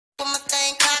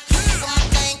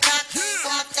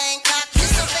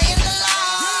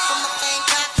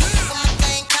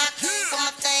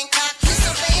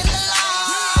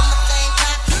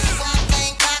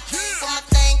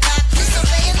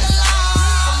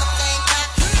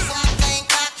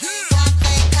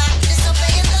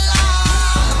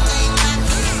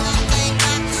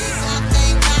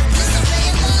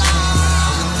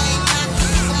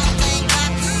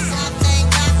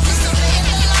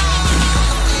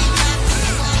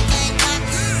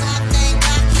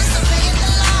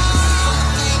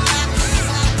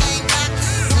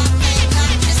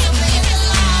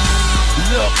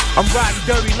I'm riding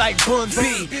dirty like Bun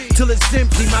B, till it's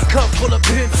empty. My cup full of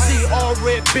Pimp C, all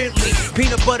red Bentley,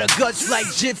 peanut butter guts like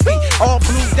Jiffy, all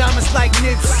blue diamonds like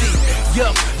Nipsey.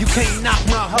 Yup, you can't knock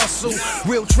my hustle.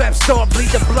 Real trap star, bleed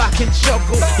the block and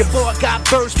juggle. Your boy got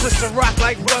birds, twist a rock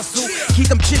like Russell. Keep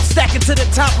them chips stacking to the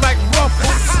top like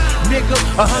Ruffles. Nigga,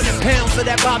 100 pounds of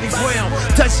that Bobby Brown.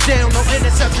 Touchdown, no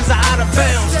interceptions are out of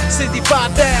bounds. 65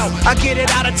 down, I get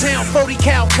it out of town. 40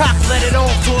 cal cock, let it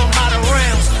off till I'm out of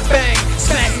rounds. Bang,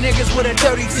 smack niggas with a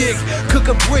dirty dick. Cook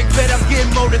a brick, bet I'm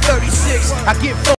getting more than 36. I get